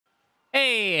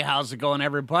Hey, how's it going,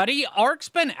 everybody? Ark's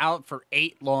been out for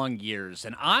 8 long years,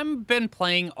 and I've been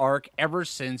playing Ark ever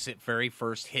since it very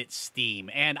first hit Steam.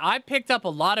 And I picked up a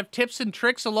lot of tips and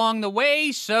tricks along the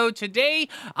way, so today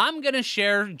I'm going to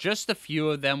share just a few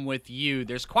of them with you.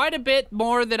 There's quite a bit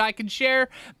more that I can share,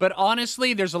 but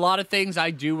honestly, there's a lot of things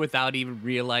I do without even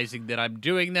realizing that I'm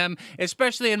doing them,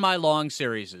 especially in my long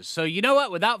series. So you know what?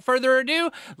 Without further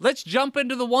ado, let's jump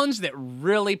into the ones that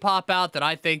really pop out that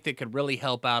I think that could really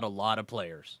help out a lot of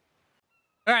players.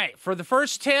 All right, for the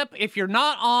first tip, if you're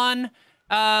not on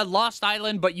Lost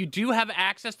Island, but you do have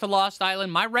access to Lost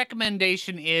Island, my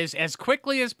recommendation is as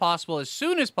quickly as possible, as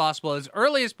soon as possible, as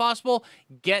early as possible,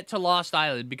 get to Lost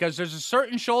Island, because there's a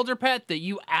certain shoulder pet that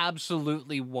you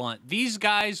absolutely want. These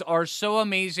guys are so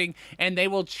amazing, and they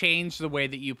will change the way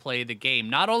that you play the game.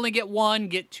 Not only get one,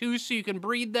 get two so you can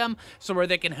breed them, so where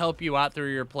they can help you out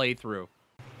through your playthrough.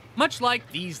 Much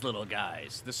like these little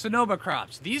guys, the Sonoma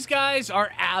Crops. These guys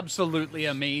are absolutely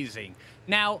amazing.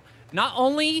 Now, not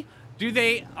only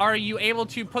are you able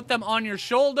to put them on your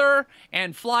shoulder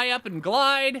and fly up and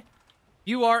glide,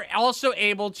 you are also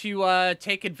able to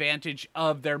take advantage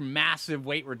of their massive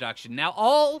weight reduction. Now,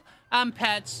 all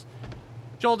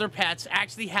shoulder pets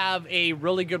actually have a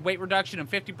really good weight reduction of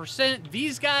 50%.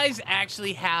 These guys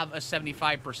actually have a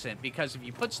 75%, because if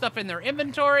you put stuff in their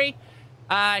inventory,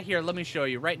 here, let me show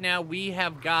you. Right now, we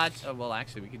have got, well,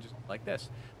 actually, we can just like this.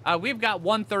 We've got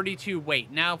 132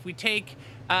 weight. Now, if we take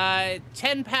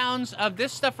 10 pounds of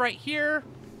this stuff right here,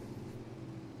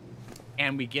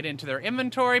 and we get into their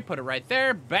inventory, put it right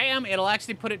there, bam, it'll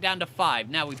actually put it down to 5.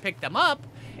 Now, we pick them up,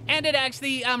 and it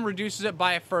actually reduces it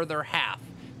by a further half.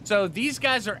 So, these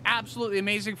guys are absolutely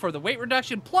amazing for the weight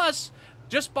reduction, plus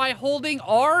just by holding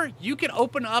R, you can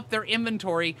open up their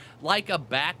inventory like a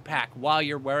backpack while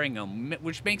you're wearing them,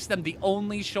 which makes them the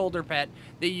only shoulder pet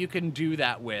that you can do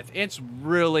that with. It's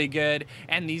really good,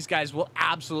 and these guys will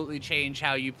absolutely change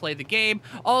how you play the game.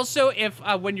 Also, if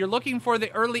when you're looking for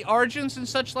the early Argents and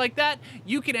such like that,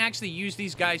 you can actually use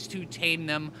these guys to tame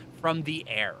them from the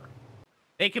air.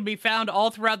 They can be found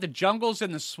all throughout the jungles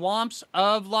and the swamps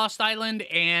of Lost Island,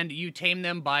 and you tame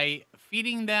them by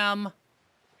feeding them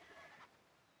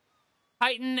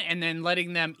Titan, and then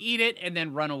letting them eat it, and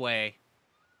then run away.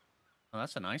 Oh,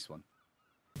 that's a nice one.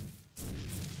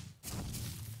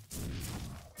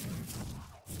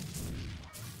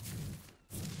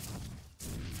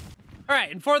 All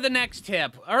right, and for the next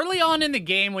tip, early on in the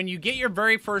game, when you get your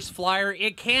very first flyer,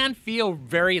 it can feel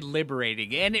very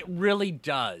liberating, and it really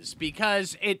does,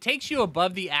 because it takes you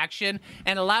above the action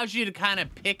and allows you to kind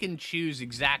of pick and choose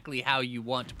exactly how you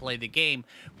want to play the game,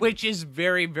 which is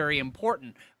very, very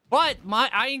important. But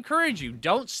I encourage you,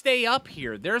 don't stay up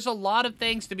here. There's a lot of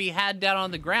things to be had down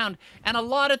on the ground, and a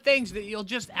lot of things that you'll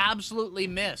just absolutely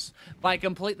miss by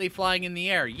completely flying in the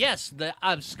air. Yes, the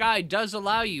sky does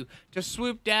allow you to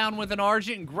swoop down with an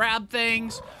Argent and grab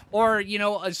things, or, you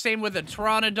know, same with a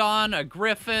Pteranodon, a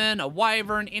Griffin, a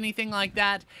Wyvern, anything like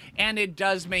that, and it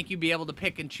does make you be able to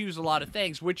pick and choose a lot of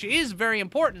things, which is very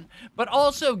important, but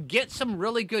also get some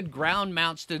really good ground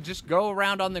mounts to just go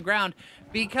around on the ground,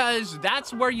 because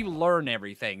that's where you learn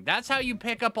everything. That's how you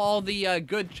pick up all the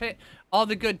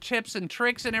good tips and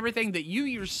tricks and everything that you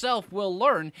yourself will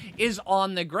learn is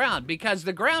on the ground, because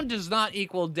the ground does not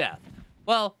equal death.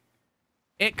 Well,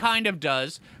 it kind of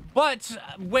does, but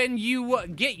when you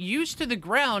get used to the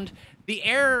ground, the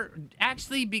air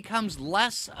actually becomes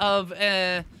less of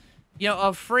a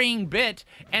freeing bit,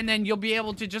 and then you'll be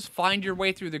able to just find your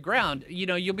way through the ground. You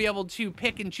know, you'll be able to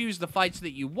pick and choose the fights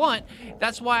that you want.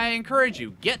 That's why I encourage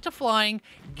you, get to flying,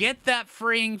 get that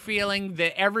freeing feeling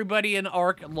that everybody in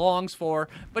Ark longs for,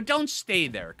 but don't stay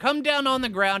there. Come down on the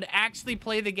ground, actually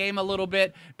play the game a little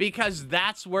bit, because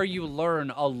that's where you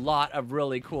learn a lot of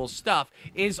really cool stuff,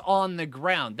 is on the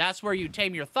ground. That's where you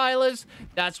tame your Thylas,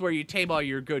 that's where you tame all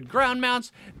your good ground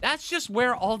mounts. That's just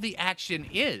where all the action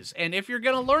is, and if you're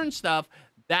gonna learn stuff,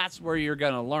 that's where you're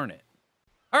gonna learn it.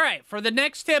 All right, for the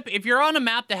next tip, if you're on a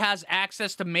map that has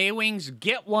access to Maywings,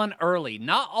 get one early.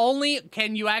 Not only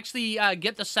can you actually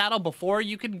get the saddle before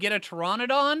you can get a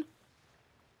Pteranodon,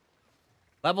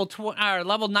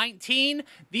 level 19,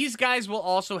 these guys will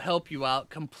also help you out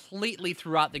completely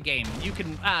throughout the game. You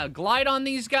can glide on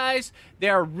these guys. They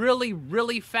are really,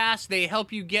 really fast. They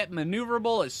help you get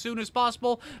maneuverable as soon as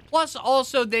possible. Plus,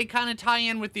 also, they kind of tie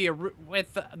in with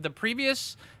the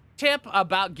previous tip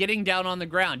about getting down on the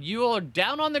ground. You are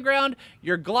down on the ground,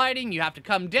 you're gliding, you have to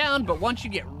come down, but once you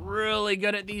get really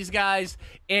good at these guys.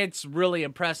 It's really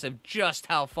impressive just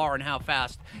how far and how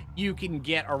fast you can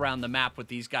get around the map with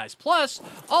these guys. Plus,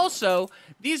 also,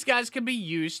 these guys can be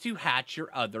used to hatch your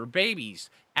other babies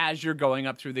as you're going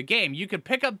up through the game. You can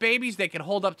pick up babies, they can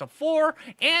hold up to 4,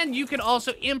 and you can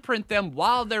also imprint them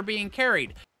while they're being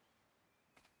carried.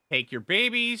 Take your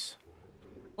babies,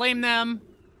 claim them,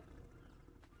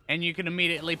 and you can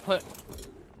immediately put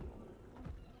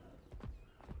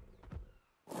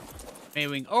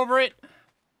Maywing over it,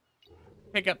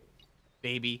 pick up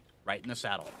baby right in the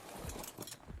saddle.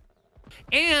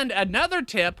 And another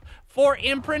tip for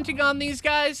imprinting on these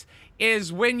guys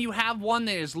is when you have one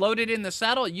that is loaded in the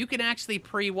saddle, you can actually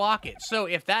pre-walk it. So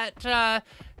if that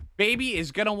baby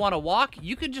is going to want to walk,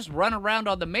 you can just run around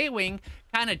on the Maywing,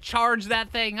 kind of charge that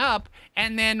thing up,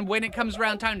 and then when it comes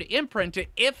around time to imprint it,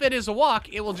 if it is a walk,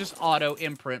 it will just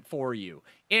auto-imprint for you.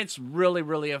 It's really,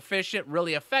 really efficient,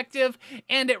 really effective,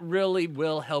 and it really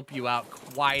will help you out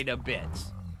quite a bit.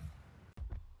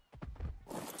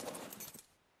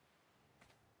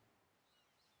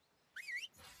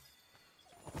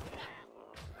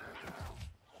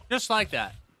 Just like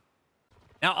that.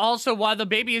 Now, also, while the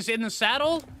baby is in the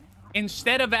saddle,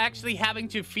 instead of actually having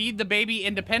to feed the baby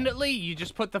independently, you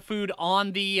just put the food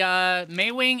on the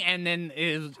Maywing, and then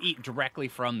it'll eat directly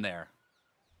from there.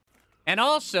 And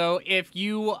also, if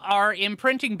you are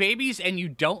imprinting babies and you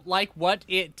don't like what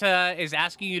it is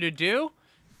asking you to do,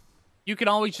 you can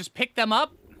always just pick them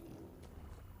up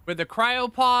with a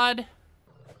cryopod,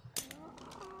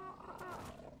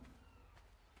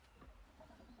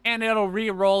 and it'll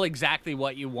re-roll exactly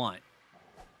what you want.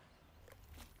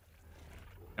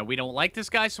 Now, we don't like this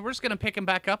guy, so we're just going to pick him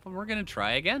back up, and we're going to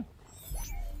try again.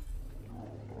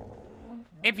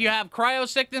 If you have cryo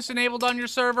sickness enabled on your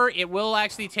server, it will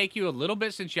actually take you a little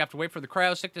bit since you have to wait for the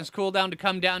cryo sickness cooldown to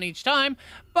come down each time,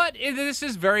 but this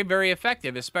is very, very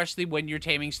effective, especially when you're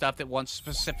taming stuff that wants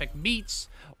specific meats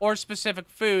or specific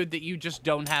food that you just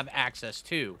don't have access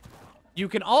to. You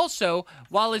can also,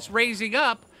 while it's raising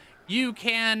up, you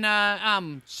can,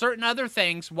 certain other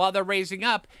things while they're raising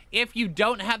up, if you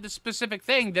don't have the specific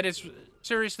thing that is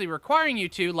seriously requiring you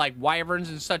to, like wyverns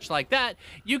and such like that,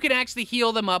 you can actually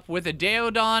heal them up with a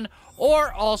Deodon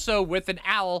or also with an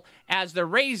owl as they're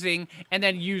raising, and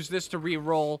then use this to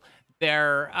re-roll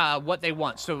their, what they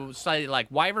want. So, slightly like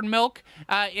wyvern milk,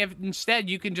 if instead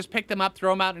you can just pick them up,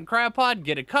 throw them out in cryopod,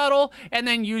 get a cuddle, and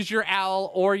then use your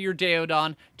owl or your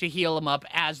Deodon to heal them up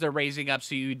as they're raising up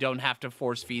so you don't have to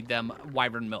force feed them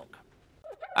wyvern milk.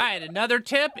 Alright, another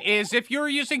tip is if you're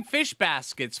using fish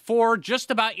baskets for just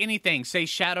about anything, say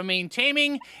Shadowmane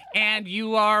taming, and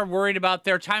you are worried about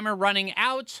their timer running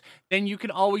out, then you can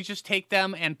always just take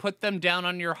them and put them down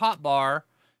on your hotbar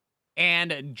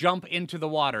and jump into the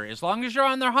water. As long as you're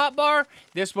on their hotbar,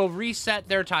 this will reset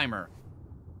their timer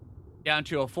down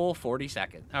to a full 40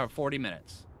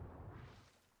 minutes.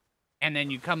 And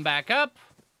then you come back up,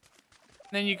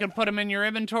 then you can put them in your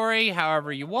inventory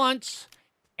however you want.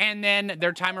 And then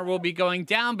their timer will be going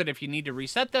down, but if you need to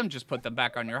reset them, just put them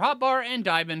back on your hotbar and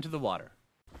dive into the water.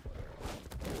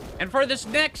 And for this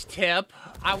next tip,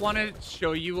 I want to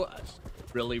show you a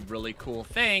really, really cool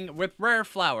thing with rare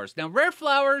flowers. Now, rare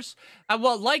flowers,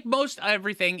 well, like most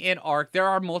everything in Ark, there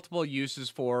are multiple uses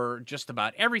for just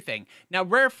about everything. Now,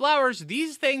 rare flowers,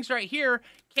 these things right here,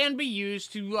 can be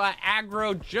used to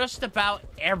aggro just about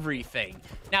everything.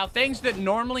 Now, things that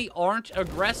normally aren't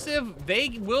aggressive,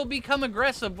 they will become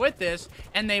aggressive with this,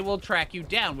 and they will track you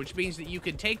down, which means that you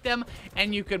can take them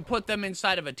and you can put them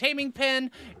inside of a taming pen,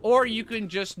 or you can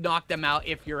just knock them out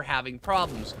if you're having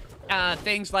problems.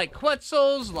 Things like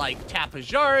Quetzals, like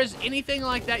Tapajaras, anything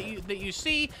like that you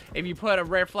see, if you put a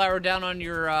rare flower down on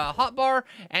your hotbar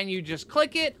and you just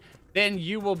click it, then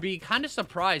you will be kind of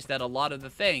surprised at a lot of the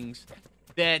things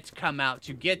that come out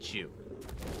to get you.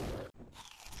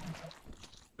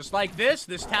 Just like this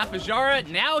Tapajara,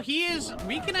 now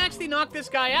we can actually knock this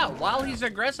guy out while he's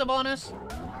aggressive on us.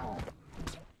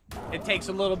 It takes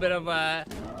a little bit of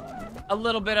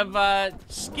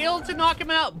skill to knock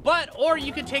him out, or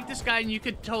you could take this guy and you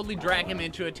could totally drag him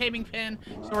into a taming pen,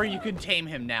 or you could tame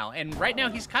him now. And right now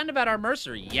he's kind of at our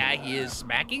mercy. Yeah, he is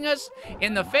smacking us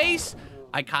in the face.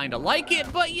 I kind of like it,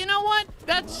 but you know what?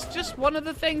 That's just one of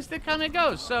the things that kind of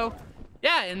goes. So,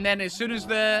 yeah, and then as soon as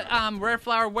the rare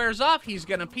flower wears off, he's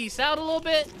going to peace out a little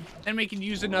bit, and we can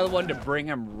use another one to bring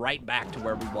him right back to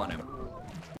where we want him.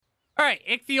 Alright,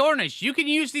 Ichthyornis, you can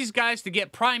use these guys to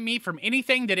get prime meat from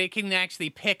anything that it can actually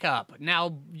pick up.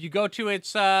 Now, you go to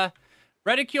its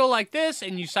reticule like this,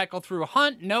 and you cycle through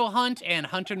hunt, no hunt, and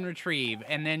hunt and retrieve.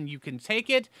 And then you can take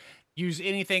it, use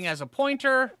anything as a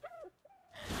pointer,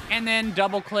 and then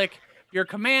double click your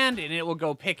command, and it will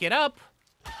go pick it up,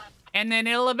 and then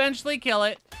it'll eventually kill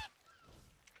it.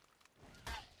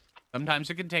 Sometimes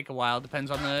it can take a while, depends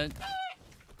on the...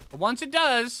 But once it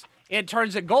does, it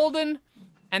turns it golden,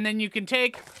 and then you can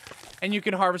take, and you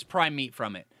can harvest prime meat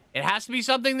from it. It has to be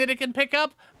something that it can pick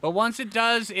up, but once it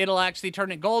does, it'll actually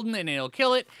turn it golden, and it'll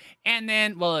kill it, and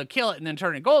then, well, it'll kill it and then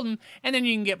turn it golden, and then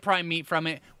you can get prime meat from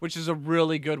it, which is a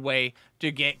really good way to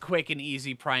get quick and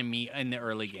easy prime meat in the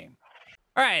early game.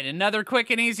 All right, another quick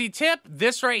and easy tip.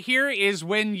 This right here is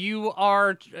when you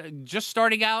are just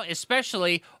starting out,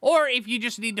 especially, or if you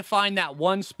just need to find that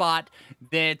one spot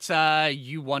that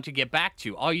you want to get back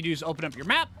to. All you do is open up your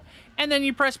map, and then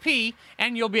you press P,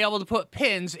 and you'll be able to put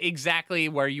pins exactly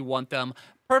where you want them,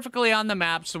 perfectly on the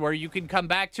map, so where you can come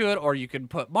back to it, or you can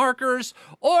put markers,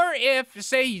 or if,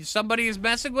 say, somebody is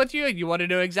messing with you and you want to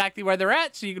know exactly where they're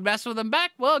at so you can mess with them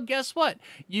back, well, guess what?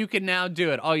 You can now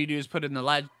do it. All you do is put in the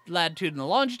latitude and the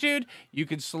longitude, you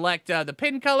can select the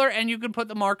pin color, and you can put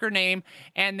the marker name,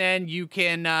 and then you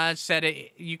can set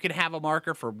it, you can have a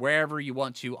marker for wherever you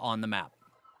want to on the map.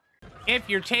 If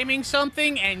you're taming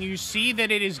something and you see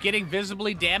that it is getting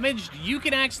visibly damaged, you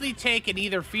can actually take and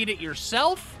either feed it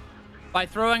yourself by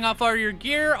throwing off all your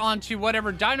gear onto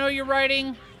whatever dino you're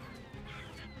riding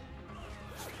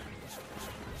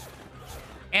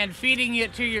and feeding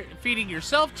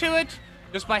yourself to it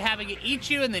just by having it eat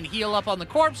you and then heal up on the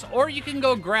corpse, or you can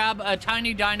go grab a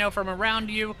tiny dino from around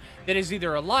you that is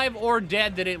either alive or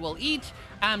dead that it will eat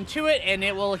to it, and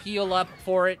it will heal up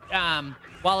for it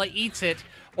while it eats it,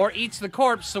 or eats the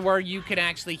corpse, so where you can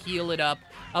actually heal it up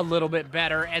a little bit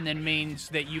better, and then means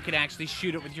that you can actually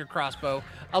shoot it with your crossbow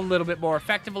a little bit more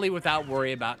effectively without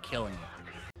worry about killing it.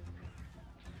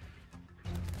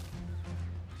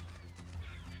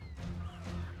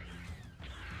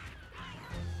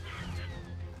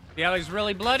 See how he's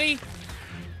really bloody?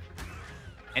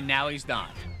 And now he's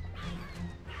not.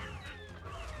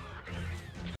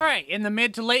 Alright, in the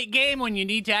mid to late game, when you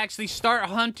need to actually start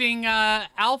hunting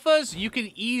alphas, you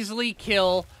can easily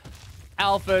kill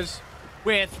alphas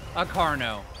with a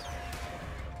Carno.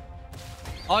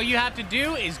 All you have to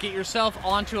do is get yourself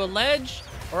onto a ledge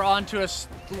or onto a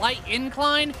slight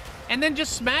incline, and then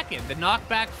just smack it. The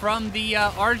knockback from the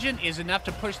Argent is enough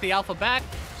to push the alpha back,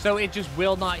 so it just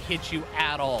will not hit you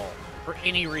at all for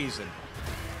any reason.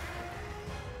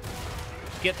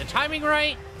 Get the timing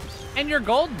right, and you're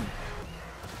golden.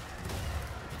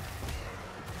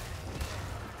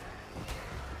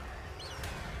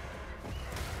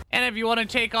 And if you want to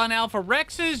take on Alpha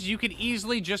Rexes, you can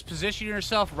easily just position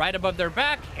yourself right above their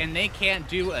back, and they can't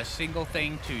do a single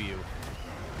thing to you.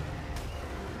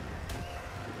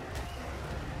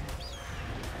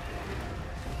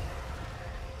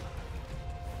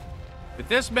 With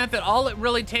this method, all it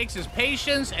really takes is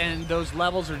patience, and those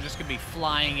levels are just going to be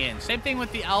flying in. Same thing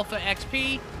with the Alpha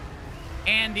XP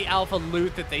and the Alpha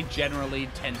loot that they generally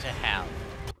tend to have.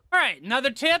 Alright,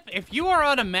 another tip, if you are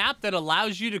on a map that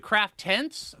allows you to craft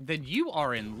tents, then you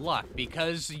are in luck,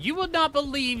 because you will not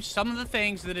believe some of the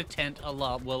things that a tent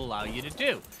will allow you to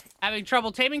do. Having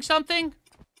trouble taming something?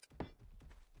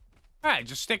 Alright,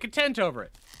 just stick a tent over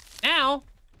it. Now,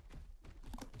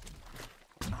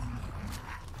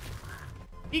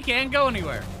 he can't go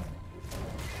anywhere.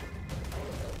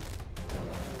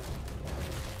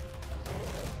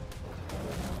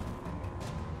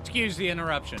 Excuse the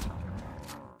interruption.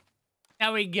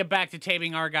 Now we can get back to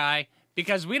taming our guy,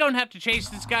 because we don't have to chase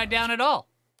this guy down at all.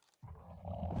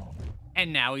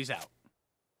 And now he's out.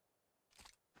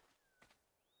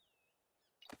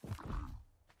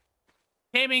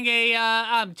 Taming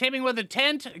with a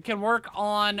tent can work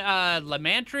on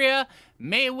Lamantria,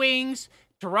 Maywings,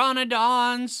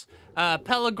 Pteranodons,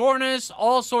 Pelagornis,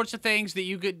 all sorts of things that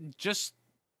you could just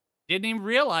didn't even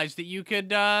realize that you could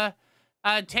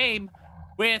tame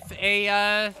with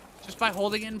a just by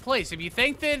holding it in place. If you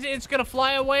think that it's gonna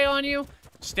fly away on you,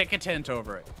 stick a tent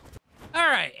over it. All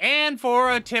right, and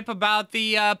for a tip about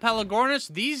the Pelagornis,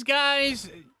 these guys,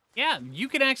 yeah, you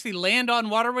can actually land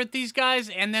on water with these guys,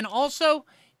 and then also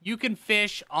you can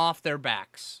fish off their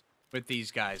backs with these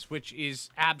guys, which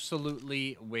is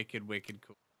absolutely wicked, wicked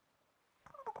cool.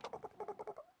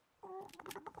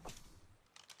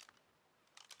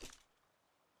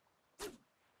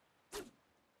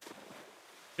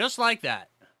 Just like that.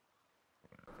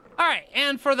 Alright,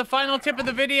 and for the final tip of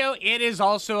the video, it is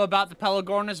also about the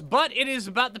Pelagornis, but it is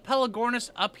about the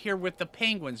Pelagornis up here with the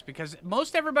penguins, because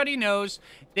most everybody knows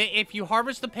that if you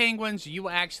harvest the penguins, you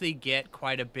actually get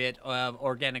quite a bit of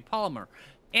organic polymer.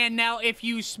 And now, if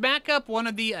you smack up one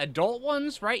of the adult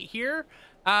ones right here,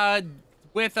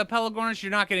 With a Pelagornis, you're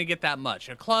not going to get that much.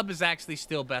 A club is actually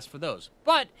still best for those.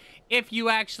 But if you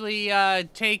actually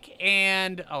take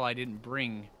and... Oh, I didn't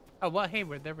bring... Oh, well, hey,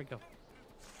 there we go.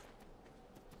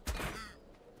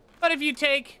 But if you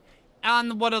take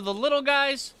on one of the little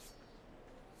guys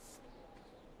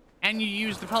and you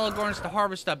use the Pelagornis to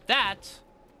harvest up that,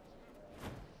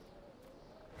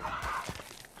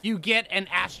 you get an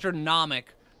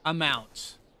astronomical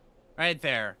amount right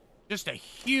there. Just a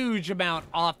huge amount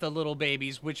off the little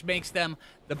babies, which makes them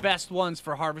the best ones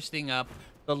for harvesting up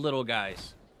the little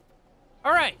guys.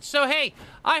 All right, so hey,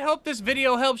 I hope this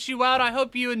video helps you out. I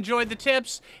hope you enjoyed the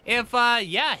tips. If,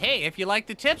 yeah, hey, if you like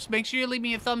the tips, make sure you leave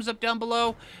me a thumbs up down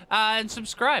below and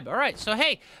subscribe. All right, so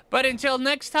hey, but until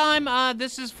next time,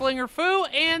 this is Phlinger Phoo,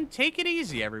 and take it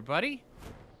easy, everybody.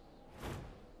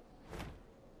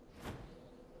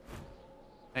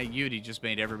 That Yudi just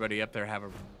made everybody up there have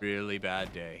a really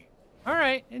bad day. All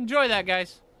right, enjoy that,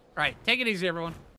 guys. All right, take it easy, everyone.